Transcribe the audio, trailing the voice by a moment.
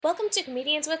Welcome to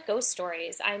Comedians with Ghost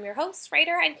Stories. I'm your host,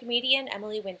 writer, and comedian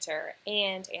Emily Winter.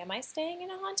 And am I staying in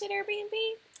a haunted Airbnb?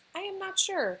 I am not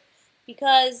sure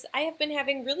because I have been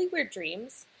having really weird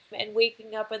dreams and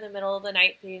waking up in the middle of the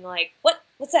night being like, "What?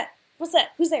 What's that? What's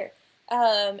that? Who's there?"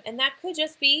 And that could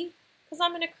just be because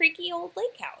I'm in a creaky old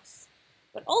lake house.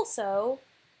 But also,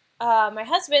 my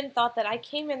husband thought that I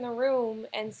came in the room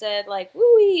and said like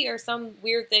 "wooey" or some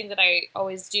weird thing that I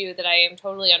always do that I am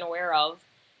totally unaware of.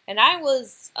 And I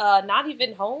was not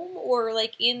even home or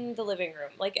like in the living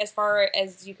room, like as far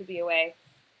as you could be away.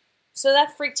 So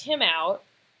that freaked him out.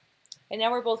 And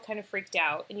now we're both kind of freaked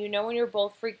out. And you know, when you're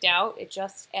both freaked out, it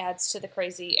just adds to the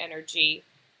crazy energy.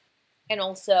 And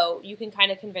also, you can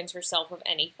kind of convince yourself of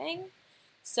anything.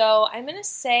 So I'm going to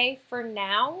say for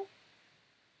now,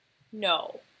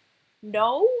 no.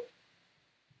 No?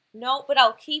 No, but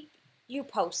I'll keep you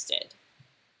posted.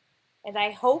 And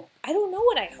I don't know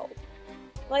what I hope.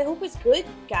 Well, I hope it's good,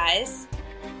 guys.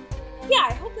 Yeah,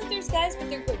 I hope that there's guys, but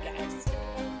they're good guys.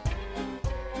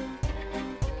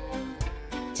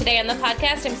 Today on the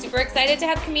podcast, I'm super excited to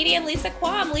have comedian Lisa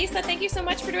Quam. Lisa, thank you so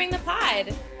much for doing the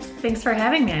pod. Thanks for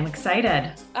having me. I'm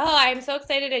excited. Oh, I'm so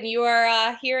excited. And you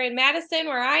are here in Madison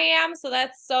where I am. So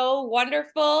that's so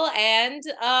wonderful. And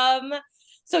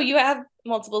so you have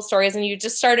multiple stories and you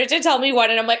just started to tell me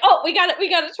one. And I'm like, oh, we got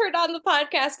to turn on the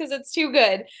podcast because it's too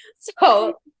good.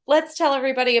 So let's tell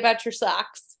everybody about your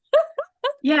socks.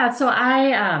 Yeah, so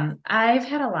I've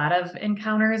had a lot of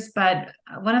encounters, but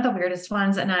one of the weirdest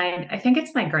ones, and I think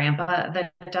it's my grandpa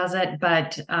that does it,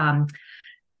 but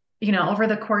over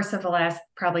the course of the last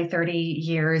probably 30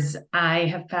 years, I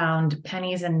have found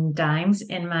pennies and dimes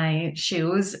in my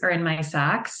shoes or in my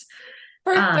socks.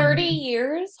 For 30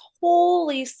 years?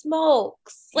 Holy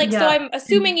smokes. Like, so Yeah, I'm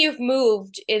assuming you've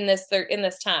moved in this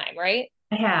time, right?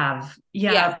 I have.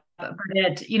 Yeah. Yeah, but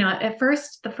at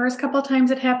first, the first couple of times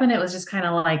it happened, it was just kind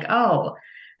of like, oh,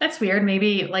 that's weird.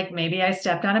 Maybe I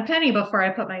stepped on a penny before I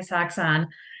put my socks on.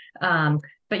 Um,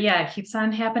 but yeah, it keeps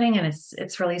on happening, and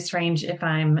it's really strange if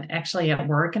I'm actually at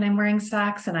work and I'm wearing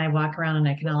socks and I walk around and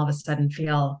I can all of a sudden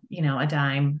feel, a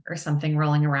dime or something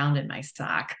rolling around in my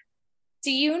sock.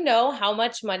 Do you know how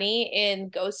much money in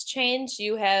ghost change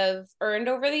you have earned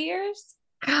over the years?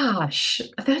 Gosh,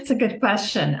 that's a good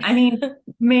question. I mean,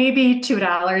 maybe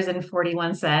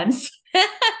 $2.41.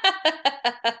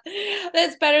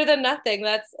 That's better than nothing.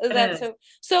 That's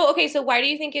so okay. So why do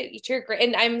you think it's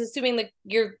and I'm assuming like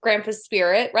your grandpa's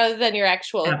spirit rather than your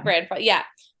actual Yeah. grandfather. Yeah.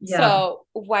 Yeah. So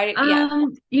why did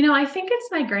yeah. I think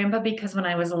it's my grandpa because when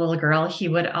I was a little girl, he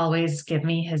would always give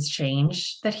me his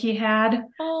change that he had.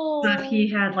 So if Oh. he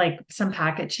had like some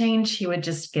pocket change, he would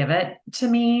just give it to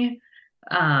me.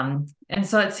 And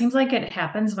so it seems like it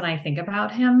happens when I think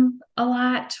about him a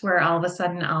lot, where all of a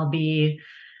sudden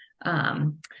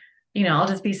um, I'll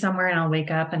just be somewhere and I'll wake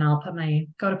up and I'll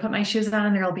go to put my shoes on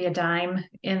and there'll be a dime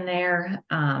in there.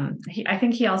 I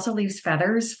think he also leaves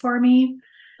feathers for me.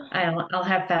 I'll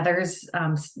have feathers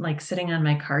like sitting on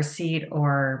my car seat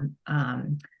or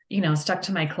stuck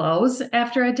to my clothes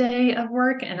after a day of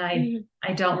work. And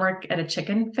I don't work at a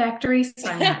chicken factory, so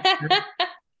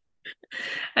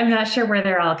I'm not sure where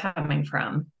they're all coming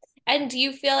from. And do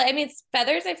you feel, I mean,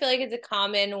 feathers, I feel like it's a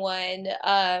common one,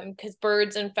 because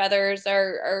birds and feathers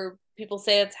are people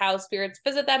say it's how spirits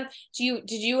visit them.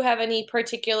 Did you have any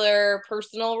particular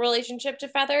personal relationship to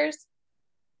feathers?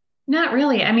 Not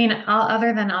really. I mean,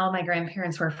 other than all my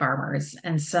grandparents were farmers,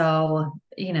 and so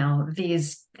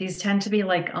these tend to be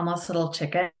like almost little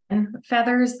chicken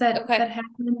feathers Okay. that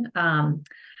happen.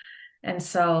 And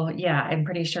so yeah, I'm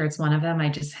pretty sure it's one of them. I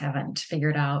just haven't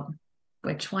figured out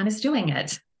which one is doing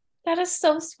it. That is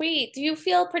so sweet. Do you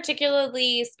feel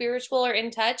particularly spiritual or in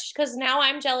touch? Because now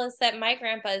I'm jealous that my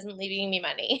grandpa isn't leaving me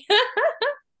money.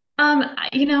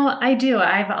 I do.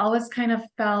 I've always kind of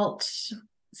felt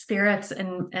spirits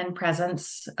and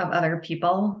presence of other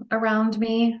people around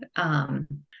me.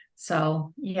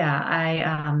 So yeah,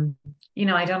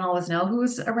 I don't always know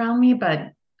who's around me,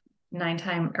 but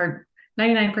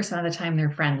 99% of the time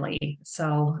they're friendly.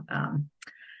 So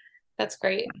That's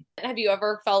great. Have you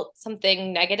ever felt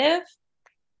something negative?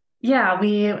 yeah,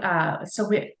 we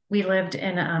lived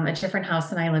in a different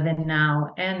house than I live in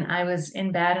now, and I was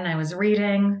in bed and I was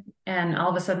reading, and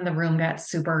all of a sudden the room got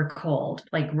super cold,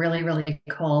 like really, really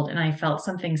cold, and I felt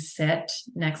something sit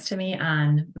next to me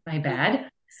on my bed,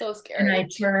 So and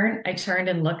scary. I turned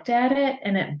and looked at it,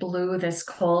 and it blew this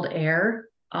cold air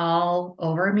all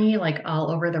over me, like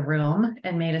all over the room,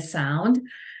 and made a sound.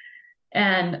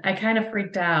 And I kind of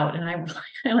freaked out and I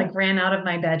like ran out of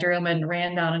my bedroom and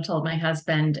ran down and told my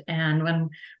husband. And when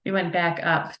we went back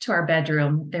up to our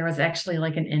bedroom, there was actually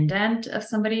like an indent of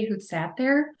somebody who'd sat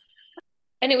there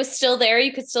And it was still there.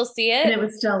 You could still see and it. it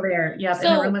was still there. Yep.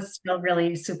 And the room So was still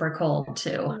really super cold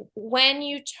too. when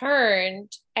you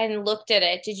turned and looked at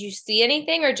it, did you see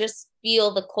anything or just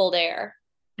feel the cold air?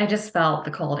 I just felt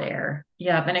the cold air.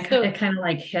 Yep. And it So, kind of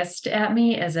like hissed at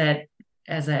me as it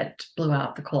blew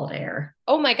out the cold air.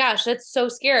 oh my gosh, that's so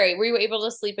scary. Were you able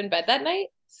to sleep in bed that night?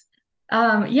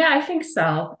 Yeah, I think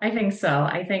so. I think so.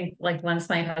 I think like once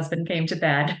my husband came to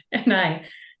bed and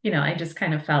I just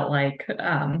kind of felt like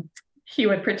he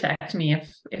would protect me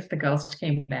if the ghost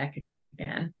came back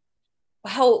again.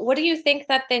 Wow, what do you think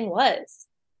that thing was?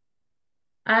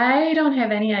 I don't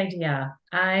have any idea.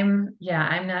 I'm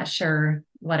not sure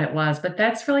what it was, but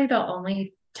that's really the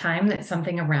only time that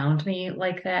something around me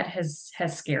like that has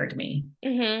scared me.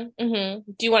 Do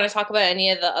you want to talk about any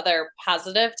of the other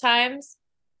positive times?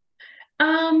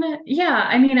 Yeah,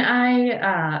 I mean,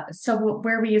 so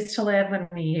where we used to live when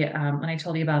I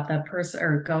told you about the person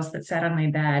or ghost that sat on my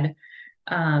bed,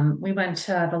 we went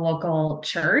to the local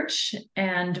church,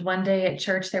 and one day at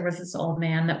church there was this old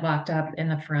man that walked up in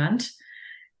the front,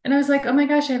 and I was like, oh my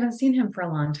gosh, I haven't seen him for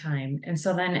a long time. And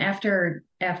so then after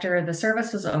the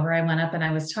service was over, I went up and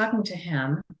I was talking to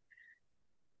him,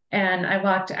 and I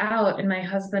walked out, and my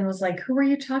husband was like, who were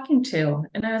you talking to?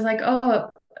 And I was like, oh,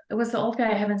 it was the old guy.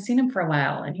 I haven't seen him for a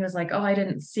while. And he was like, oh, I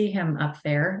didn't see him up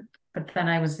there. But then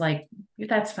I was like,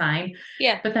 that's fine.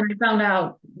 Yeah. But then I found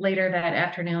out later that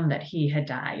afternoon that he had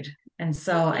died. And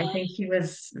so I think he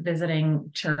was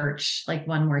visiting church like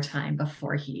one more time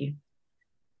before he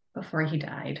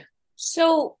died.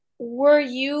 So were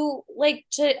you like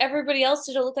to everybody else,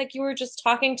 did it look like you were just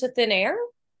talking to thin air?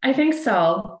 I think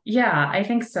so. Yeah, I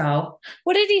think so.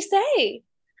 What did he say?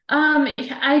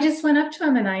 I just went up to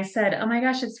him and I said, oh my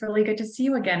gosh, it's really good to see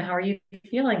you again. How are you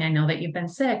feeling? I know that you've been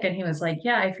sick. And he was like,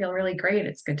 yeah, I feel really great.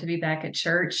 It's good to be back at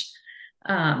church.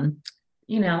 Um,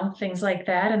 things like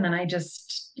that. And then I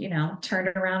just, turned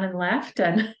around and left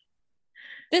and I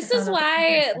This found is out.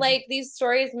 why like these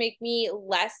stories make me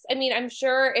less. I mean, I'm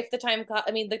sure if the time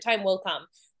I mean, the time will come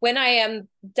when I am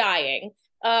dying.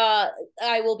 Uh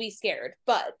I will be scared.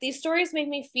 But these stories make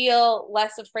me feel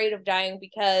less afraid of dying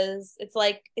because it's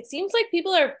like it seems like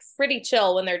people are pretty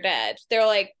chill when they're dead. They're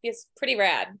like it's pretty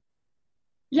rad.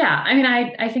 Yeah. I mean,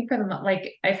 I think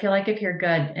like, I feel like if you're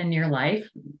good in your life,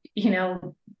 you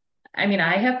know, I mean,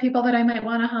 I have people that I might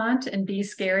want to haunt and be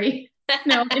scary,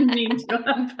 and mean to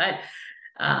them, but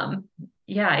um,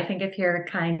 yeah, I think if you're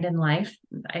kind in life,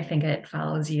 I think it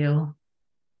follows you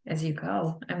as you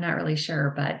go. I'm not really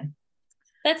sure, but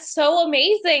That's so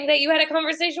amazing that you had a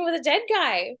conversation with a dead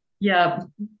guy. yeah,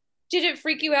 Did it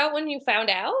freak you out when you found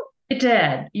out? it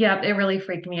did. Yep, it really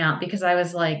freaked me out because I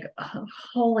was like, oh,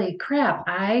 holy crap.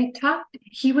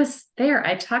 He was there.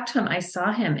 I talked to him. I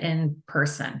saw him in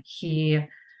person.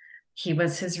 He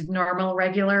was his normal,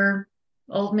 regular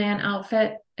old man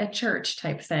outfit at church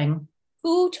type thing.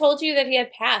 Who told you that he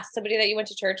had passed? Somebody that you went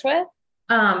to church with?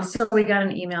 So we got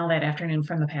an email that afternoon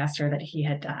from the pastor that he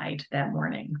had died that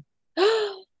morning.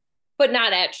 But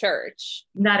not at church.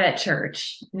 Not at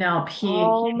church. No,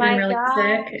 Oh he'd been my really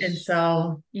sick. And gosh.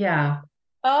 so, yeah.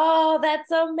 Oh, that's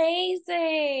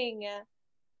amazing.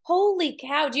 Holy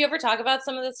cow. Do you ever talk about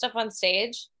some of this stuff on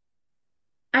stage?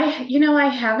 I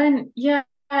haven't yet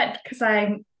because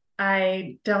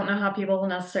I don't know how people will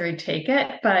necessarily take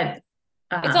it, but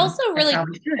It's also I really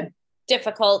probably should.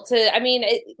 difficult to, I mean,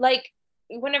 like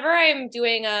whenever I'm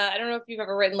doing I don't know if you've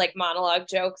ever written like monologue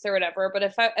jokes or whatever, but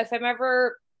if I'm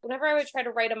ever, whenever I would try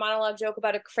to write a monologue joke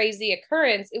about a crazy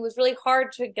occurrence, it was really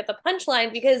hard to get the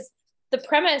punchline because the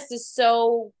premise is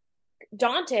so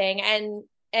daunting and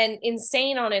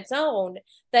insane on its own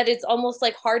that it's almost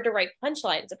like hard to write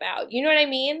punchlines about. You know what I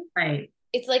mean? Right.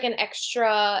 It's like an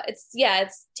extra, it's yeah,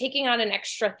 it's taking on an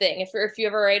extra thing. If you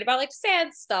ever write about like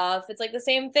sad stuff, it's like the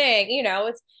same thing,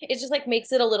 it just like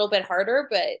makes it a little bit harder,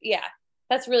 but yeah,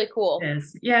 that's really cool. It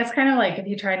is. Yeah, it's kind of like if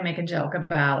you try to make a joke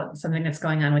about something that's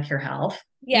going on with your health,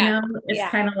 Yeah. it's Yeah.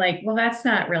 kind of like, well, that's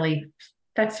not really,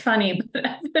 that's funny, but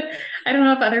I don't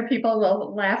know if other people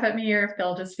will laugh at me or if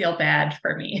they'll just feel bad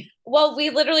for me. Well, we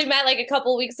literally met like a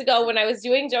couple weeks ago when I was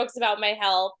doing jokes about my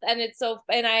health, and it's so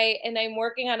and I'm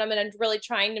working on them and I'm really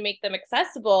trying to make them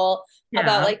accessible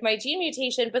about Yeah. like my gene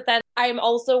mutation, but then I'm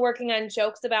also working on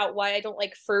jokes about why I don't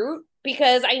like fruit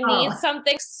because I need Oh,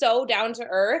 something so down to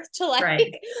earth to like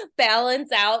right,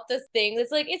 balance out this thing.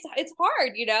 It's like it's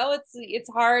hard, you know. It's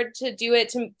hard to do it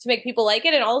to make people like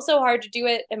it, and also hard to do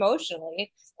it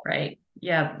emotionally. right.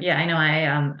 Yeah, yeah, I know.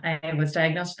 I was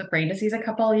diagnosed with brain disease a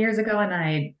couple of years ago, and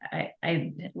I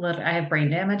have brain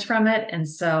damage from it, and Oh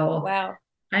so wow.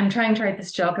 I'm trying to write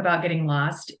this joke about getting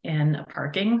lost in a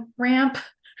parking ramp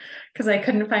because I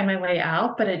couldn't find my way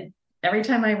out, but it every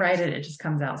time I write it, it just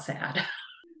comes out sad.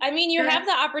 I mean, you have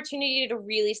the opportunity to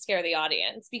really scare the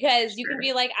audience because you can Sure.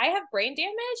 be like, I have brain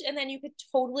damage, and then you could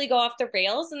totally go off the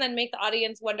rails and then make the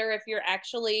audience wonder if you're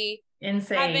actually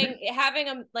Insane. having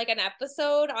a like an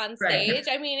episode on Right. stage.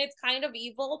 I mean, it's kind of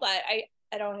evil, but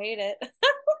I don't hate it.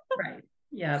 Right.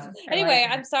 Yeah. I Anyway,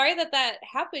 like I'm sorry that that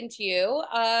happened to you.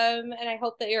 And I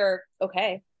hope that you're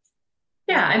okay.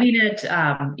 Yeah, I mean it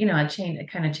changed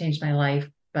it kind of changed my life,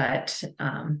 but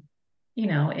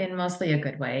in mostly a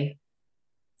good way.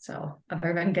 So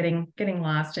other than getting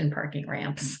lost in parking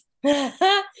ramps.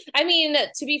 I mean,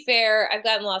 to be fair, I've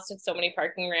gotten lost in so many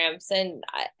parking ramps, and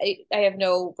I have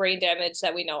no brain damage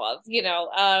that we know of, you know.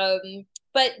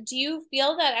 But do you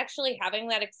feel that actually having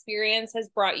that experience has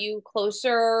brought you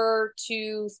closer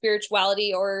to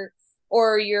spirituality or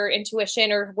your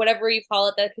intuition or whatever you call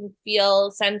it that can feel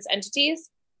sense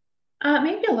entities?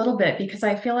 Maybe a little bit because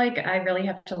I feel like I really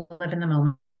have to live in the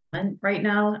moment right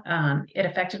now. It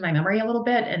affected my memory a little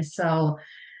bit, and so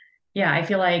yeah, I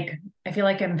feel like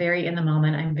I'm very in the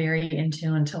moment. I'm very in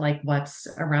tune to like what's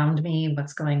around me,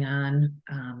 what's going on.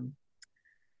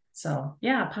 So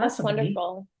yeah, That's possibly.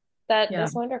 wonderful. That Yeah.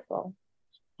 is wonderful.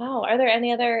 Wow. Are there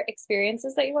any other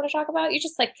experiences that you want to talk about? You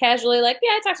just like casually like,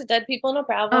 yeah, I talk to dead people, no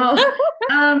problem. Oh,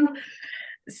 um,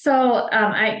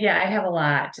 I have a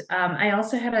lot. I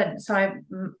also had a so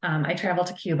I traveled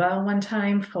to Cuba one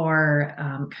time for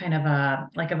kind of a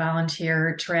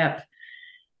volunteer trip,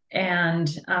 and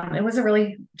it was a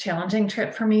really challenging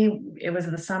trip for me. It was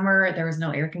the summer. There was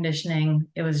no air conditioning.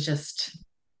 It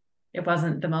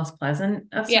wasn't the most pleasant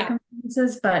of Yeah.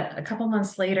 circumstances. But a couple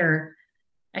months later,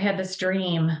 I had this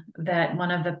dream that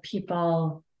one of the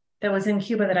people that was in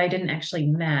Cuba that I didn't actually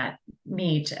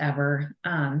meet ever.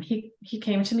 He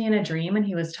came to me in a dream and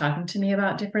he was talking to me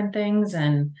about different things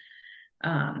and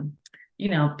um,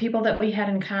 people that we had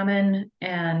in common.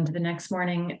 And the next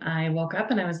morning I woke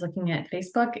up and I was looking at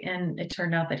Facebook and it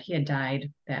turned out that he had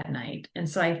died that night. And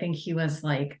so I think he was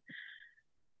like,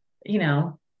 you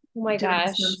know, Oh my doing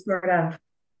gosh.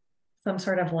 some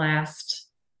sort of last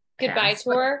Goodbye pass.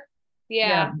 tour. Yeah.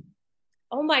 Yeah.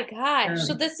 Oh my gosh.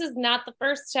 So Um, this is not the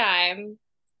first time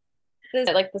this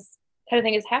kind of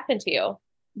thing has happened to you.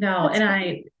 No, That's and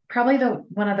I probably the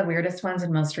one of the weirdest ones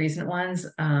and most recent ones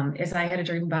is I had a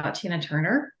dream about Tina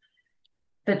Turner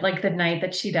that like the night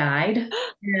that she died.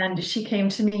 And she came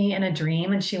to me in a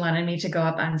dream and she wanted me to go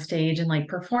up on stage and like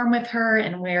perform with her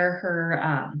and wear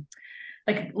her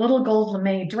like little gold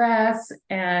lame dress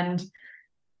and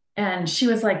she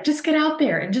was like, just get out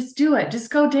there and just do it. Just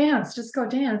go dance. Just go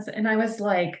dance. And I was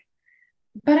like,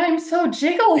 but I'm so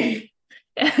jiggly.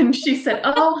 And she said,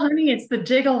 "Oh, honey, it's the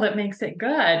jiggle that makes it good."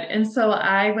 And so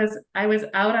I was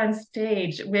out on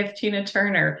stage with Tina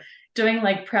Turner doing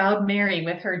like Proud Mary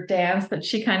with her dance that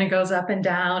she kind of goes up and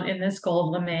down in this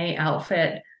gold lame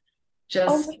outfit, oh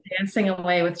just my dancing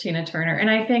away with Tina Turner. And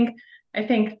I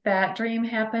think that dream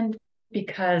happened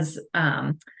because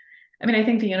I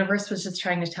think the universe was just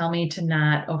trying to tell me to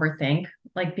not overthink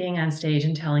like being on stage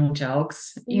and telling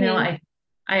jokes. hmm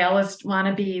I always want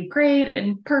to be great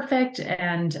and perfect,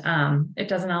 and it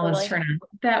doesn't always Totally. turn out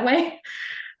that way.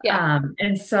 Yeah.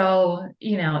 And so,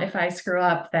 if I screw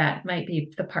up, that might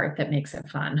be the part that makes it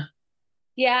fun.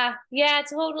 Yeah. Yeah,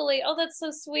 totally. Oh, that's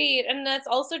so sweet. And that's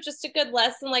also just a good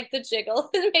lesson, like the jiggle.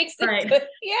 It makes it Right. good.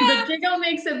 Yeah. The jiggle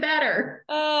makes it better.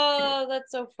 Oh,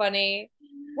 that's so funny.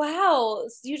 Wow.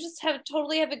 So you just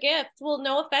totally have a gift. Well,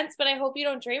 no offense, but I hope you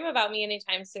don't dream about me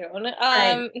anytime soon.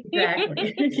 Right.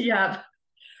 Exactly. Yeah.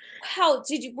 Wow.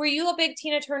 Were you a big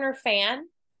Tina Turner fan?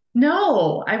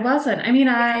 No, I wasn't. I mean,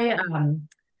 Yeah.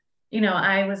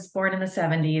 I was born in the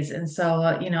 70s. And so,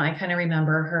 I kind of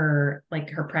remember her, like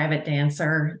her private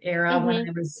dancer era when Mm-hmm.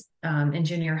 I was in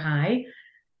junior high.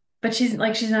 But she's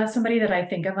not somebody that I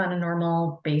think of on a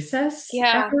normal basis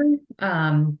Yeah.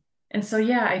 ever. And so,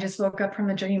 yeah, I just woke up from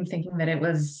the dream thinking that it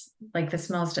was like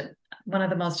one of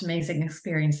the most amazing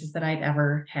experiences that I'd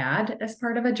ever had as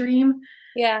part of a dream.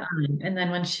 Yeah. And then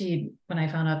when I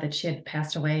found out that she had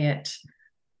passed away, it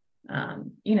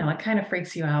kind of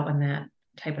freaks you out when that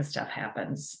type of stuff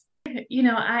happens. I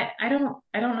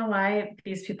don't know why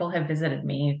these people have visited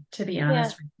me, to be Yeah.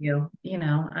 honest with you.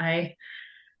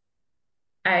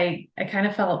 I kind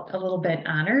of felt a little bit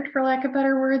honored, for lack of a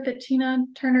better word, that Tina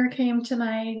Turner came to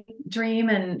my dream,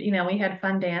 and we had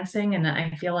fun dancing, and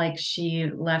I feel like she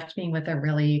left me with a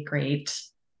really great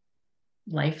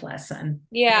life lesson.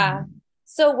 Yeah.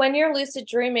 So when you're lucid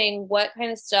dreaming, what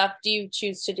kind of stuff do you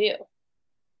choose to do?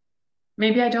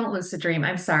 Maybe I don't lucid dream.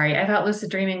 I'm sorry. I thought lucid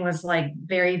dreaming was like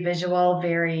very visual,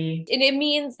 very. And it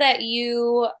means that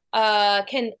you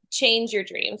can change your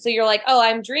dream. So you're like, "Oh,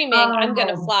 I'm dreaming. I'm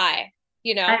gonna Oh, fly,"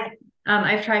 you know?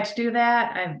 I've tried to do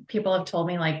that. People have told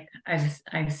me, like,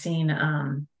 I've seen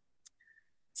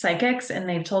psychics, and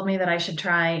they've told me that I should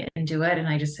try and do it, and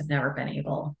I just have never been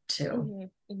able to.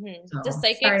 Just So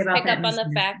sorry psychics about pick that up on the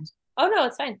misunderstanding. fact. Oh no,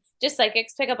 it's fine. Just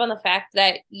psychics pick up on the fact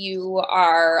that you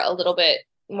are a little bit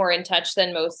more in touch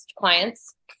than most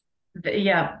clients. But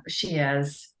yeah, she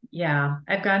is. Yeah,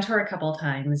 I've gone to her a couple of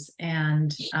times,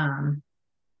 and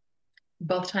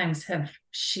both times have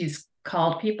she's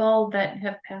called people that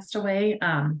have passed away,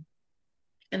 and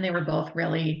they were both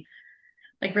really,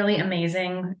 like, really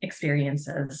amazing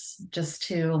experiences, just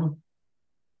to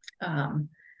um,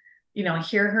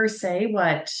 hear her say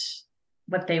what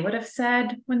they would have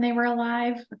said when they were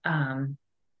alive.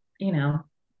 You know,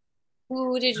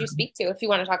 Who did you speak to if you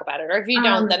want to talk about it? Or if you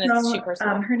don't, then it's too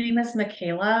personal. her name is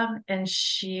Michaela, and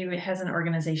she has an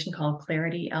organization called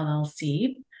Clarity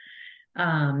LLC.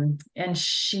 And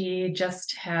she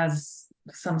just has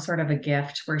some sort of a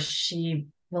gift where she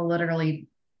will literally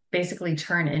basically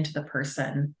turn into the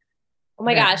person Oh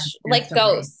my that gosh, passed like away.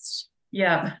 Ghost.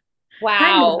 Yeah, kind of.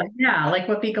 Wow. Yeah, like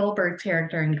Whoopi Goldberg's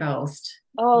character in Ghost.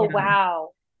 Oh, Yeah. wow.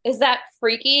 Is that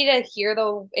freaky to hear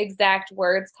the exact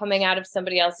words coming out of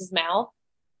somebody else's mouth?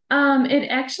 It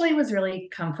actually was really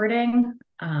comforting.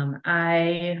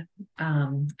 I've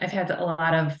had a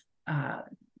lot of uh,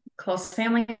 close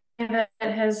family that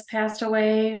has passed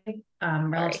away Sorry.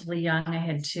 relatively young. I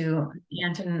had two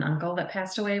aunt and an uncle that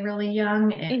passed away really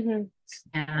young, Hmm.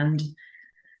 and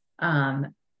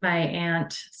um, my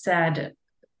aunt said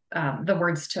the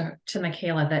words to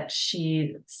Michaela that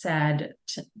she said.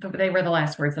 They were the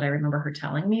last words that I remember her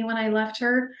telling me when I left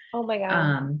her. Oh my God.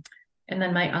 Um, and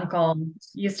then my uncle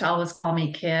used to always call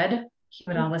me kid. He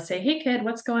would always say, "Hey kid,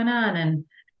 what's going on?"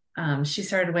 And she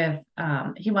started with,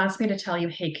 "He wants me to tell you,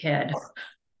 hey kid."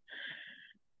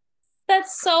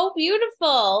 That's so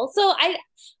beautiful. So I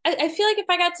feel like if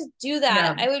I got to do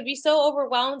that, Yeah. I would be so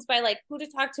overwhelmed by like who to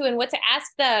talk to and what to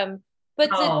ask them. But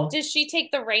Oh, does she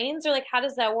take the reins or like how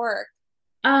does that work?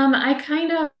 I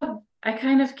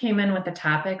kind of came in with a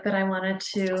topic that I wanted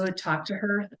to talk to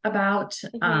her about.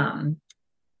 Hmm.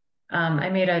 I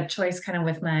made a choice kind of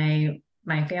with my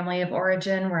family of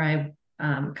origin where I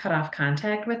cut off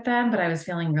contact with them, but I was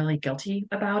feeling really guilty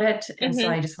about it. And so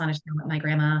Hmm. I just wanted to know what my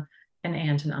grandma and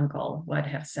aunt and uncle would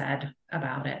have said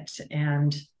about it.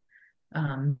 And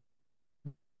um,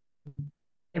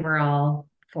 they were all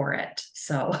for it.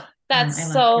 So I That's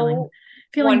left so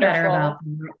feeling better about.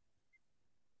 wonderful.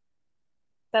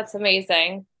 That's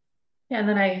amazing. Yeah, and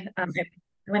then I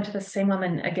went to the same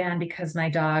woman again because my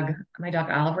dog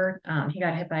Oliver, he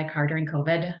got hit by a car during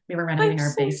COVID. We were I'm renovating our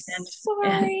so basement,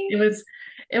 and sorry.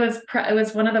 it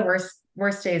was one of the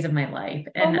worst days of my life.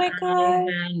 Oh And my I God.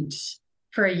 went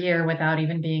for a year without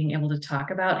even being able to talk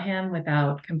about him,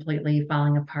 without completely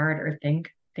falling apart or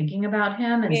thinking about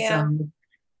him. And so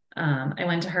Yeah. I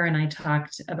went to her and I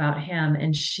talked about him,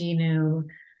 and she knew.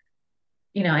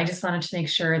 I just wanted to make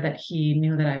sure that he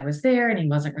knew that I was there and he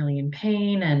wasn't really in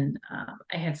pain. And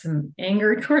I had some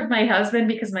anger toward my husband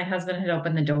because my husband had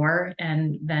opened the door,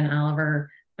 and then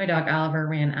my dog Oliver,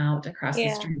 ran out across the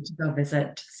Yeah. street to go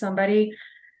visit somebody.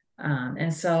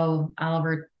 And so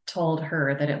Oliver told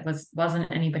her that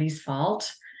wasn't anybody's fault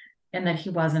and that he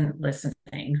wasn't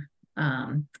listening.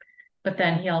 Um, but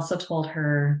then he also told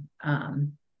her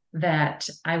that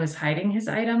I was hiding his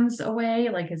items away,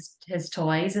 like his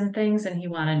toys and things, and he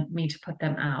wanted me to put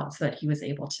them out so that he was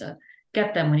able to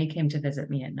get them when he came to visit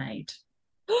me at night.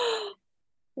 Yeah.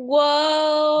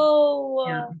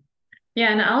 Whoa.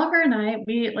 Yeah, and Oliver and I,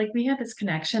 we had this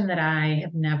connection that I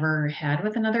have never had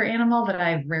with another animal, that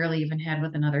I've rarely even had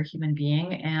with another human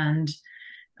being. And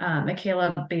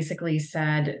Michaela basically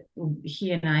said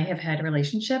he and I have had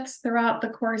relationships throughout the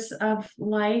course of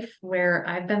life where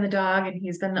I've been the dog and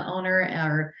he's been the owner.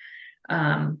 Or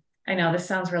I know this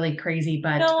sounds really crazy,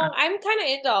 but No, I'm kind of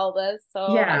into all this.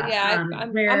 So yeah, yeah, I'm a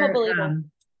where believer.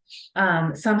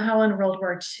 somehow in World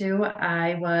War II,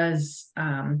 I was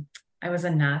a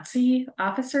Nazi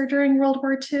officer during World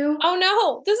War II. Oh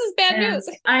no, this is bad And news.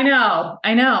 I know.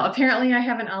 Apparently, I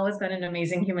haven't always been an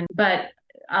amazing human, but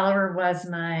Oliver was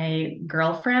my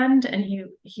girlfriend, and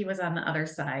he was on the other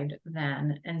side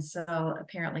then. And so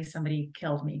apparently somebody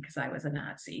killed me because I was a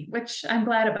Nazi, which I'm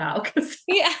glad about because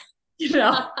Yeah. you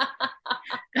know.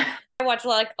 I watch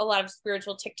a lot of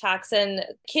spiritual TikToks, and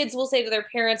kids will say to their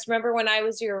parents, "Remember when I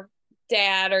was your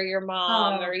dad or your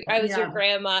mom Oh, or I was your yeah.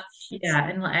 grandma?" Yeah,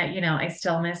 and I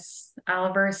still miss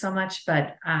Oliver so much,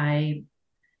 but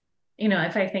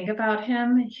if I think about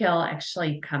him, he'll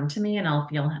actually come to me and I'll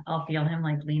feel him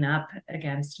like lean up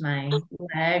against my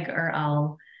leg, or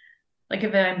I'll like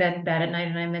if I'm in bed at night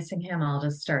and I'm missing him, I'll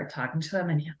just start talking to him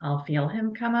and I'll feel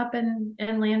him come up and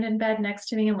land in bed next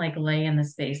to me and like lay in the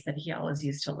space that he always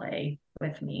used to lay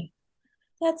with me.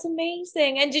 That's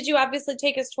amazing. And did you obviously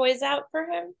take his toys out for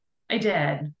him? I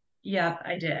did. Yep,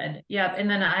 I did. Yep. And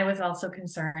then I was also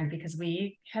concerned because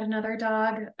we had another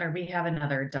dog, or we have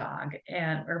another dog,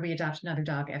 or we adopted another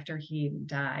dog after he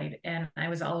died. And I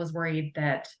was always worried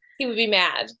He would be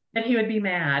mad. that he would be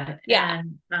mad. Yeah.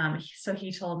 And so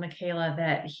he told Michaela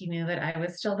that he knew that I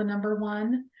was still the number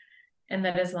one, and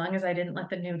that as long as I didn't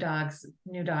let the new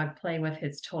dog play with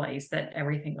his toys, that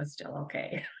everything was still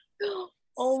okay.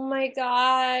 Oh my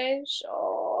gosh.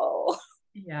 Oh.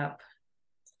 Yep.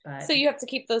 So But you have to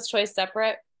keep those toys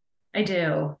separate? I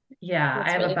do. Yeah, I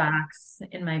That's have a really fun. box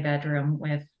in my bedroom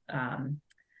with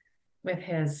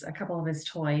his a couple of his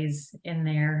toys in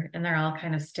there, and they're all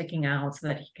kind of sticking out so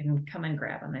that he can come and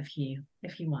grab them if he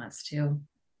wants to.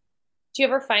 Do you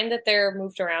ever find that they're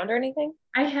moved around or anything?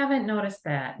 I haven't noticed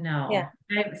that. Yeah.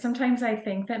 No. Sometimes I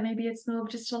think that maybe it's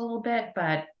moved just a little bit,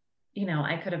 but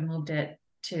I could have moved it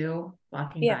too,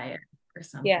 walking Yeah. by it or Yeah.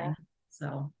 something.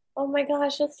 So, Oh my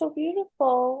gosh, that's so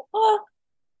beautiful. Oh,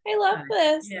 I love but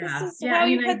this. This yeah. is Yeah, wow, I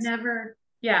mean, you've had I'd never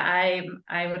yeah,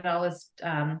 I would always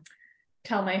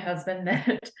tell my husband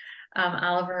that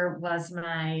Oliver was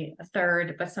my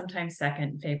third, but sometimes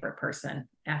second favorite person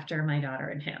after my daughter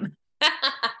and him.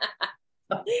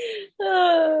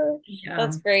 Oh,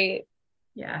 that's Um, great.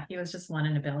 yeah, he was just one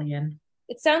in a billion.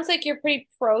 It sounds like you're pretty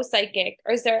pro psychic.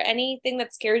 Or is there anything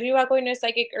that scares you about going to a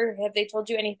psychic, or have they told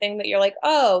you anything that you're like,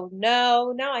 oh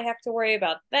no, now I have to worry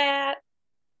about that?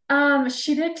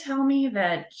 She did tell me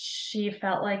that she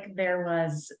felt like there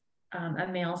was a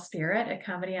male spirit at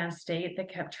Comedy on State that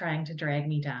kept trying to drag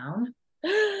me down.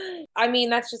 I mean,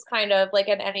 that's just kind of like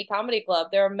in any comedy club.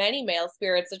 There are many male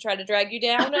spirits that try to drag you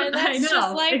down, and I that's just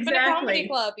know, life in a comedy exactly.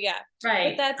 club. Yeah. But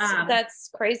Right. that's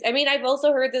crazy. I mean, I've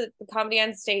also heard that the Comedy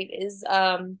on State is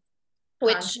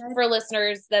which Haunted. for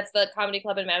listeners, that's the comedy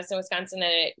club in Madison, Wisconsin,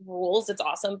 and it rules. It's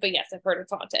awesome. But yes, I've heard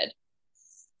it's haunted.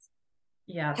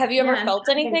 Yeah. Have you ever Yeah. And felt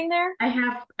anything there? I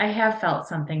have felt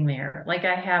something there. Like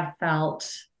I have felt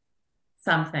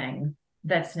something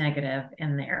that's negative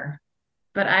in there.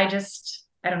 But I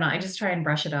don't know, I just try and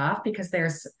brush it off because I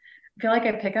feel like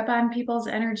I pick up on people's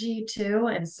energy too.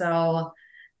 And so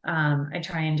I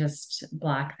try and just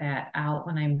block that out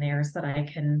when I'm there so that I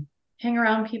can hang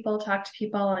around people, talk to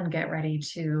people, and get ready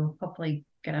to hopefully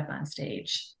get up on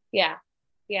stage. Yeah.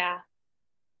 Yeah.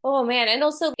 Oh man. And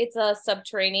also it's a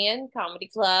subterranean comedy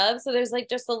club. So there's like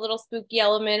just a little spooky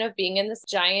element of being in this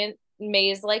giant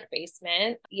maze like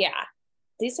basement. Yeah.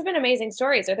 These have been amazing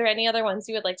stories. Are there any other ones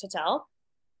you would like to tell?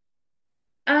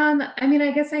 I mean,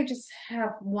 I guess I just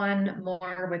have one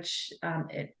more, which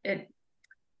it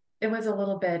was a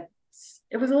little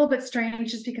bit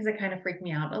strange just because it kind of freaked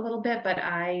me out a little bit. But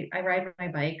I ride my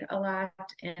bike a lot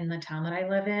in the town that I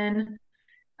live in.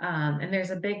 And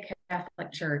there's a big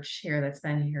Catholic church here that's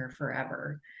been here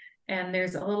forever. And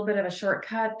there's a little bit of a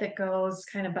shortcut that goes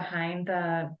kind of behind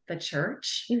the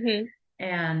church. Mm-hmm.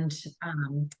 And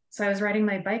so I was riding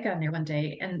my bike on there one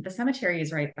day, and the cemetery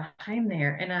is right behind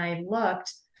there. And I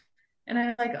looked, and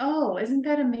I'm like, oh, isn't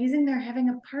that amazing? They're having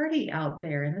a party out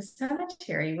there in the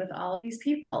cemetery with all these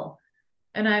people.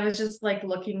 And I was just like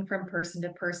looking from person to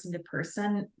person to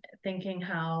person, thinking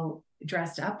how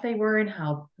dressed up they were and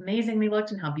how amazing they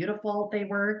looked and how beautiful they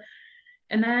were.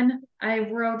 And then I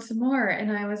rode some more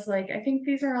and I was like, I think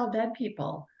these are all dead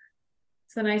people.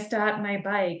 So then I stopped my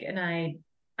bike and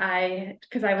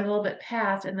because I was a little bit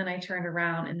past, and then I turned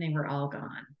around and they were all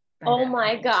gone by Oh that my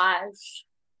point. gosh.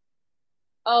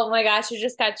 Oh my gosh, you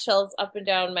just got chills up and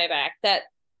down my back. That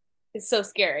is so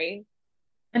scary.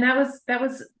 And it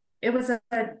was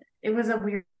a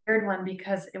weird one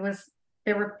because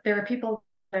there were people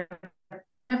that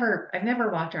I've never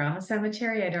walked around the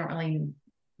cemetery. I don't really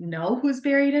know who's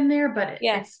buried in there, but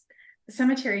Yeah. it's the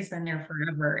cemetery's been there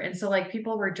forever. And so like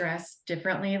people were dressed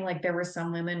differently. Like there were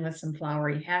some women with some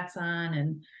flowery hats on,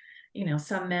 and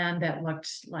some men that looked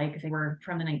like they were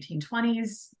from the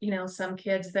 1920s, some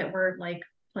kids that were like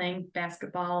playing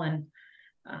basketball, and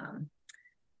um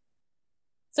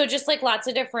So just like lots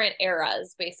of different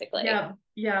eras, basically. Yep,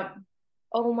 yep.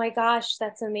 Oh my gosh,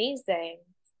 that's amazing.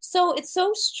 So it's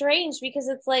so strange because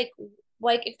it's like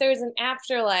if there's an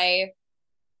afterlife,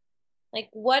 like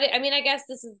what I mean, I guess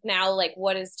this is now like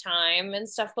what is time and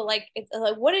stuff, but like it's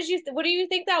like what do you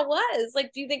think that was?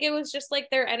 Like do you think it was just like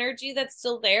their energy that's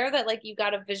still there that like you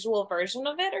got a visual version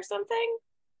of it or something?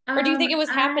 Or do you think it was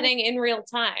I happening in real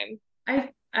time?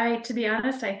 to be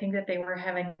honest, I think that they were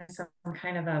having some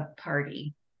kind of a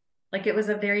party. Like it was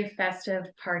a very festive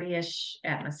party-ish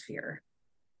atmosphere.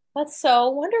 That's so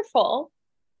wonderful.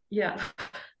 Yeah.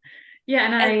 Yeah,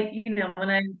 and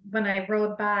And when I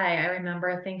rode by, I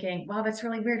remember thinking, wow, that's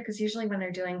really weird because usually when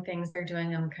they're doing things, they're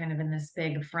doing them kind of in this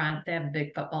big front. They have a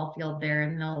big football field there,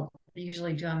 and they'll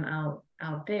usually do them out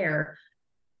there.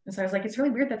 And so I was like, it's really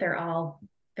weird that they're all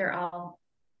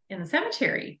in the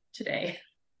cemetery today.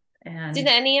 did And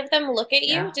any of them look at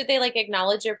you? yeah, Did they like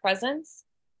acknowledge your presence?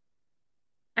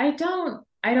 I don't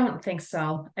think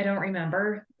so. I don't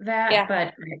remember that, Yeah.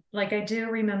 but like I do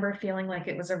remember feeling like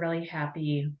it was a really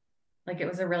happy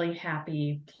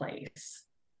place.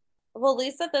 Well,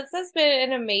 Lisa, this has been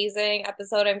an amazing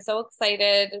episode. I'm so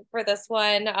excited for this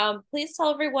one. Please tell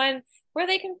everyone where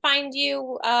they can find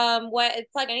you. What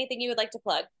plug anything you would like to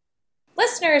plug.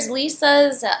 Listeners,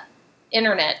 Lisa's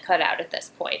internet cut out at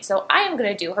this point, so I am going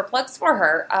to do her plugs for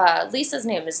her. Lisa's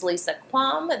name is Lisa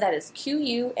Quam. That is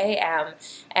Quam,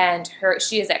 and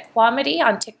she is at Quamity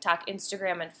on TikTok,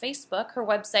 Instagram, and Facebook. Her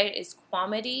website is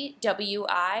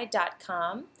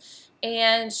quamitywi.com.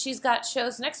 And she's got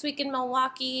shows next week in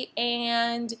Milwaukee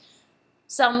and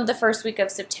some the first week of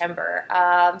September.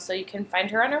 So you can find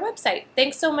her on her website.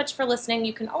 Thanks so much for listening.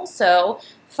 You can also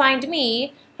find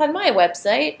me on my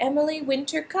website,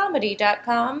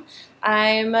 emilywintercomedy.com.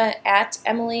 I'm at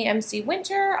Emily MC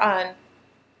Winter on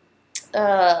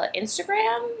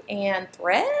Instagram and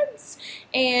Threads.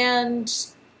 And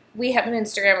we have an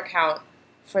Instagram account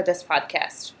for this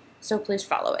podcast. So please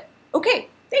follow it. Okay,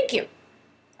 thank you.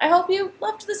 I hope you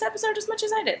loved this episode as much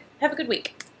as I did. Have a good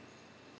week.